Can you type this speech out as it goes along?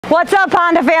What's up,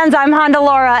 Honda fans? I'm Honda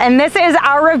Laura, and this is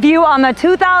our review on the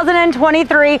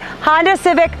 2023 Honda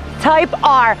Civic Type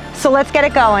R. So let's get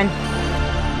it going.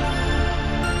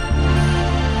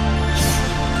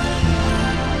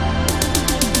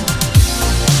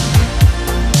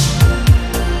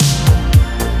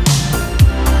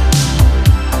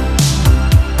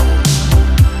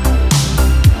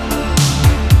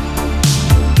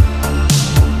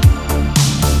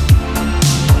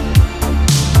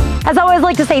 As I always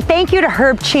like to say thank you to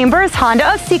Herb Chambers,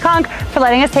 Honda of Seekonk, for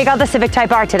letting us take out the Civic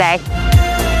Type R today.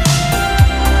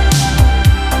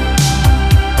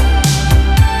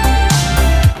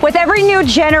 With every new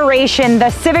generation, the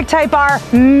Civic Type R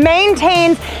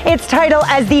maintains its title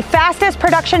as the fastest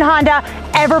production Honda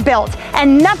ever built.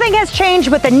 And nothing has changed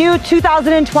with the new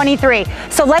 2023.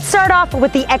 So let's start off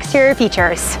with the exterior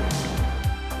features.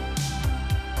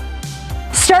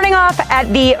 Starting off at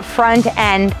the front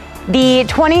end, the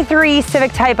 23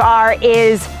 Civic Type R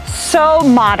is so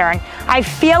modern. I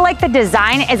feel like the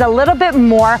design is a little bit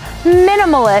more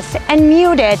minimalist and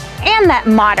muted and that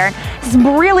modern. It's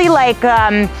really like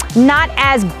not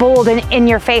as bold and in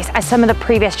your face as some of the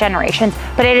previous generations,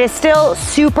 but it is still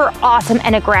super awesome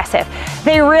and aggressive.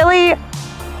 They really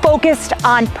focused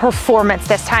on performance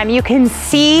this time. You can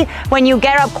see when you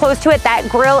get up close to it, that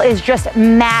grille is just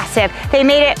massive. They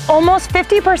made it almost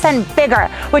 50% bigger,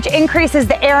 which increases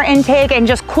the air intake and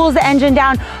just cools the engine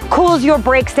down, cools your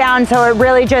brakes down, so it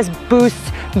really just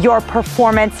boosts your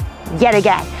performance yet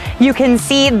again. You can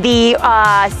see the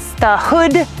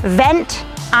hood vent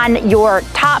on your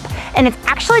top, and it's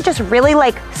actually just really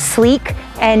like sleek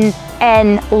and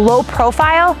low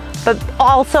profile, but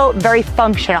also very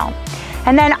functional.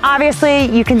 And then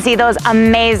obviously you can see those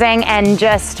amazing and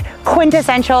just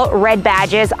quintessential red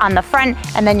badges on the front,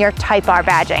 and then your Type R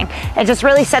badging. It just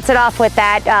really sets it off with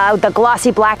that, the glossy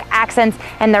black accents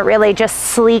and the really just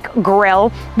sleek grille,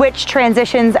 which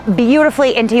transitions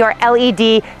beautifully into your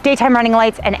LED daytime running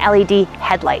lights and LED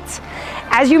headlights.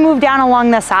 As you move down along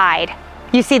the side,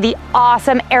 you see the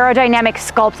awesome aerodynamic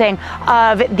sculpting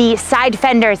of the side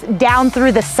fenders down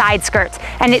through the side skirts.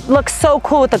 And it looks so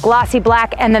cool with the glossy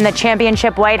black and then the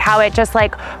championship white, how it just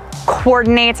like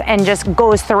coordinates and just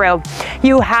goes through.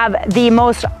 You have the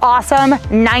most awesome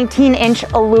 19-inch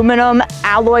aluminum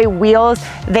alloy wheels.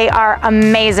 They are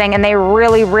amazing and they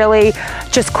really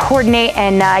just coordinate,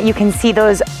 and you can see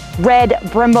those red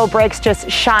Brembo brakes just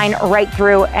shine right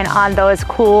through and on those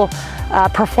cool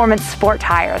performance sport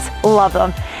tires. Love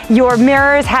them. Your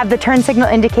mirrors have the turn signal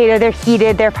indicator. They're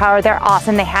heated, they're powered, they're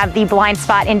awesome. They have the blind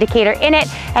spot indicator in it,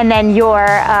 and then your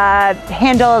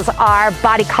handles are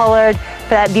body colored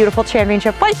for that beautiful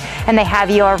championship white, and they have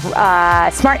your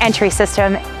smart entry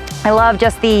system. I love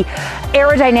just the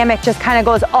aerodynamic just kind of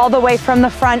goes all the way from the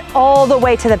front all the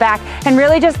way to the back and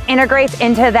really just integrates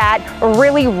into that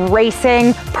really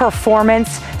racing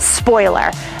performance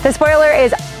spoiler. The spoiler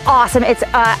is awesome. It's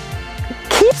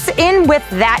keeps in with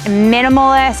that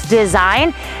minimalist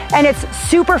design, and it's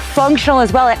super functional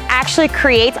as well. It actually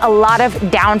creates a lot of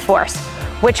downforce,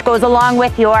 which goes along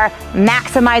with your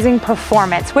maximizing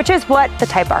performance, which is what the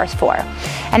Type R is for.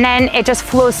 And then it just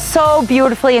flows so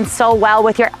beautifully and so well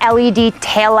with your LED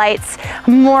taillights,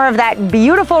 more of that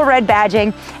beautiful red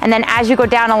badging. And then as you go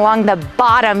down along the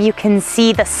bottom, you can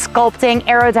see the sculpting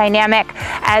aerodynamic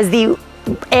as the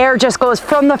air just goes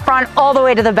from the front all the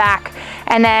way to the back.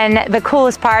 And then the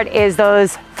coolest part is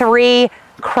those 3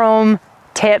 chrome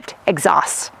tipped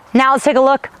exhausts. Now let's take a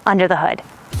look under the hood.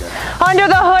 Under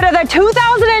the hood of the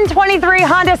 2023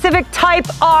 Honda Civic Type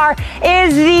R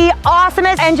is the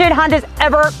awesomest engine Honda's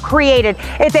ever created.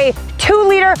 It's a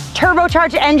 2-liter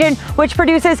turbocharged engine which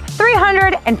produces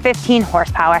 315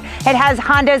 horsepower. It has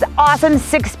Honda's awesome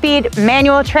 6-speed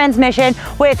manual transmission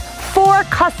with 4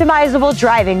 customizable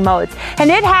driving modes. And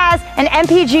it has an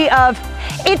MPG of,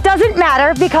 it doesn't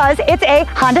matter because it's a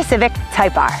Honda Civic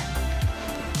Type R.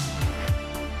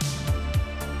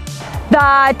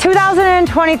 The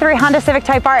 2023 Honda Civic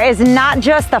Type R is not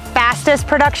just the fastest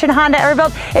production Honda ever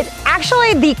built, it's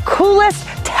actually the coolest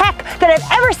tech that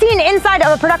I've ever seen inside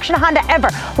of a production Honda ever.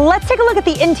 Let's take a look at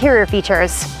the interior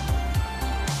features.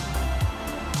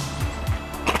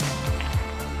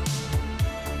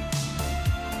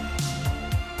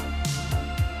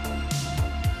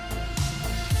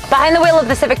 Behind the wheel of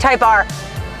the Civic Type R,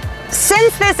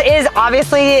 since this is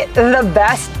obviously the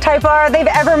best Type R they've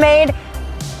ever made,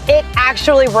 it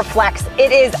actually reflects.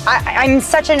 It is, I'm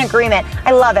such in agreement.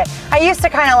 I love it. I used to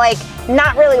kind of like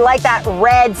not really like that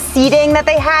red seating that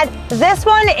they had. This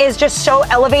one is just so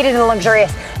elevated and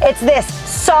luxurious. It's this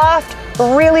soft,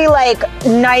 really like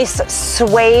nice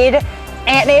suede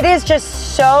and it is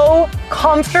just so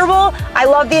comfortable. I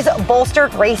love these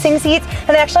bolstered racing seats, and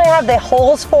they actually have the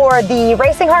holes for the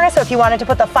racing harness, so if you wanted to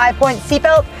put the 5-point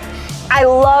seatbelt. I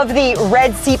love the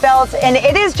red seatbelts, and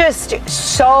it is just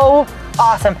so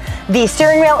awesome. The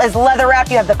steering wheel is leather wrapped.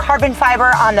 You have the carbon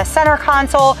fiber on the center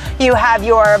console. You have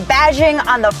your badging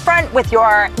on the front with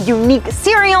your unique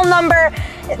serial number.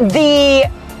 The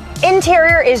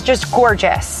interior is just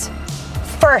gorgeous.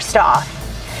 First off,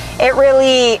 it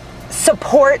really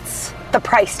supports the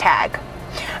price tag.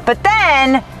 But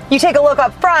then you take a look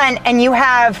up front and you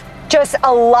have just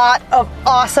a lot of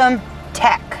awesome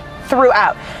tech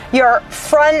throughout. Your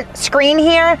front screen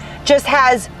here just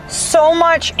has so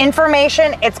much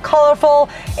information. It's colorful,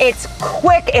 it's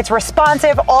quick, it's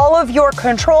responsive. All of your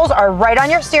controls are right on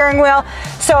your steering wheel.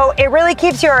 So it really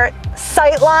keeps your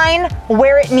sight line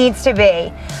where it needs to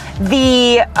be.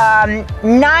 The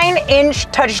 9-inch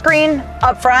touchscreen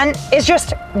up front is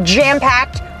just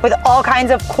jam-packed with all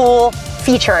kinds of cool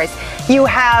features. You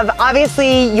have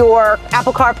obviously your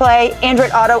Apple CarPlay,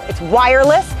 Android Auto, it's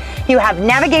wireless. You have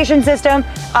navigation system,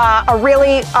 a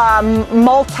really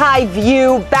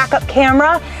multi-view backup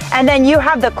camera, and then you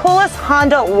have the coolest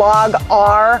Honda Log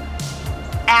R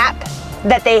app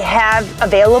that they have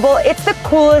available. It's the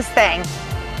coolest thing.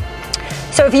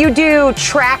 So if you do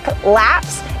track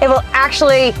laps, it will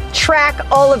actually track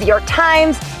all of your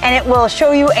times, and it will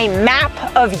show you a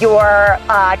map of your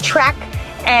track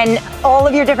and all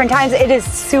of your different times. It is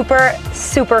super,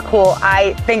 super cool.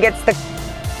 I think it's the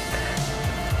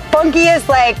funkiest,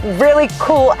 like, really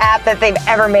cool app that they've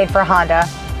ever made for Honda.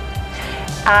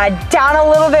 Down a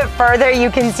little bit further, you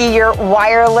can see your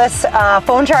wireless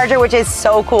phone charger, which is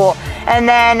so cool. And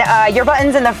then your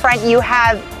buttons in the front, you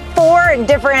have 4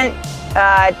 different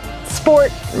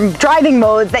sport driving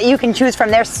modes that you can choose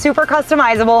from. They're super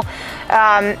customizable.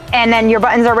 And then your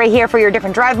buttons are right here for your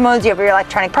different drive modes. You have your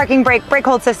electronic parking brake, brake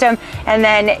hold system, and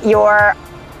then your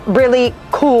really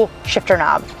cool shifter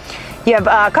knob. You have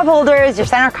cup holders, your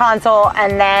center console,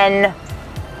 and then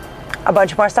a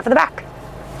bunch more stuff in the back.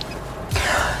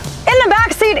 In the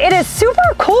back seat, it is super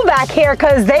cool back here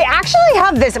because they actually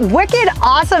have this wicked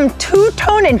awesome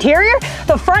 2-tone interior.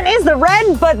 The front is the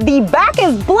red, but the back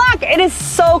is black. It is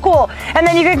so cool. And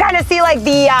then you can kind of see like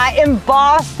the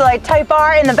embossed like Type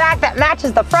R in the back that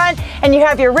matches the front. And you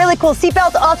have your really cool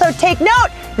seatbelts. Also take note,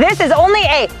 this is only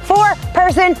a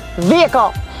 4-person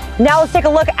vehicle. Now let's take a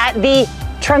look at the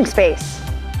trunk space.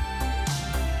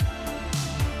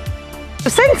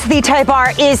 Since the Type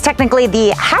R is technically the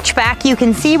hatchback, you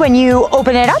can see when you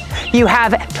open it up, you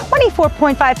have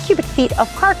 24.5 cubic feet of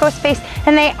cargo space,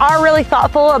 and they are really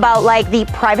thoughtful about like the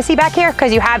privacy back here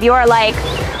because you have your like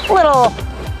little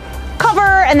cover,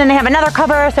 and then they have another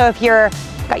cover, so if you're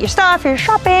got your stuff, you're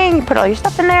shopping, you put all your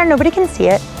stuff in there, nobody can see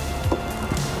it.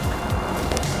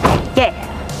 Yeah.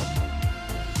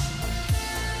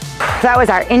 That was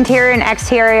our interior and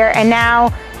exterior, and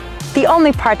now the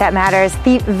only part that matters,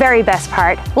 the very best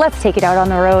part. Let's take it out on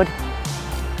the road.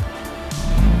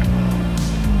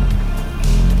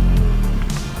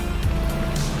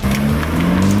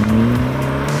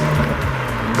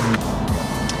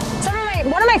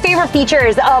 One of my favorite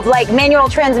features of like manual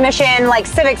transmission, like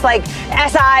Civics, like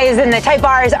SIs and the Type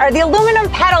Rs are the aluminum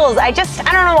pedals. I don't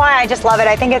know why, I just love it.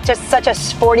 I think it's just such a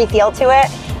sporty feel to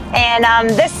it. And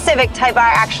this Civic Type R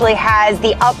actually has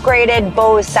the upgraded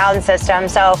Bose sound system,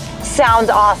 so sounds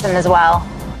awesome as well.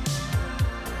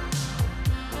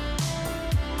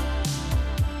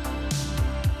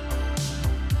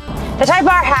 The Type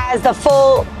R has the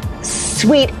full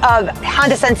suite of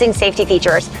Honda sensing safety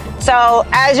features. So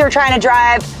as you're trying to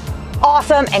drive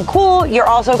awesome and cool, you're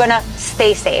also gonna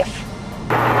stay safe.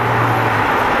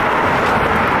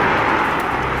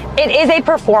 It is a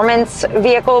performance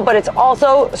vehicle, but it's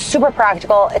also super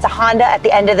practical. It's a Honda at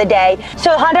the end of the day.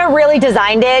 So Honda really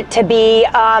designed it to be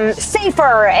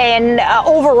safer and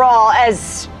overall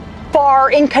as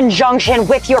far in conjunction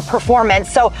with your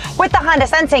performance. So with the Honda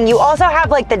Sensing, you also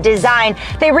have like the design.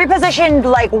 They repositioned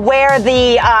like where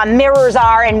the mirrors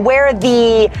are and where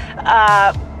the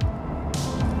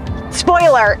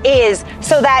spoiler is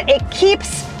so that it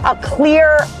keeps a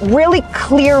clear, really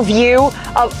clear view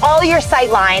of all your sight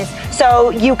lines,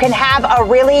 so you can have a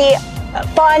really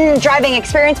fun driving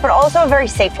experience, but also a very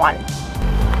safe one.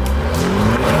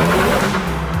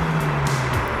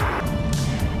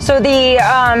 So the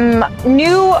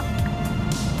new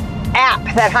app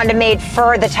that Honda made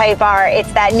for the Type R,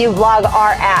 it's that new Log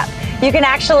R app. You can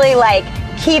actually like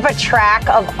keep a track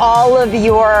of all of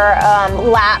your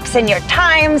laps and your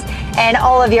times and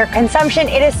all of your consumption.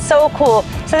 It is so cool.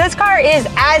 So this car is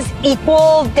as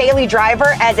equal daily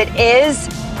driver as it is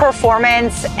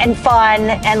performance and fun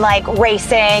and like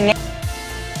racing.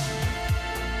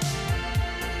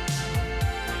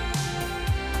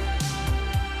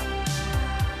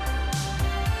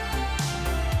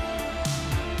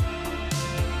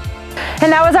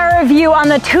 And that was our review on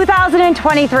the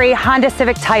 2023 Honda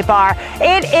Civic Type R.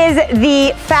 It is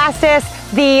the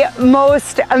fastest, the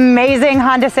most amazing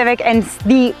Honda Civic, and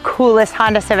the coolest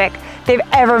Honda Civic they've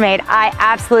ever made. I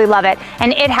absolutely love it.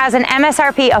 And it has an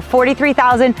MSRP of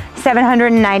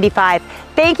 $43,795.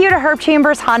 Thank you to Herb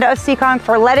Chambers Honda of Seekonk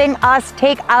for letting us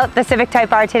take out the Civic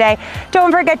Type R today.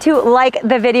 Don't forget to like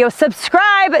the video,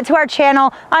 subscribe to our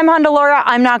channel. I'm Honda Laura,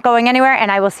 I'm not going anywhere,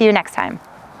 and I will see you next time.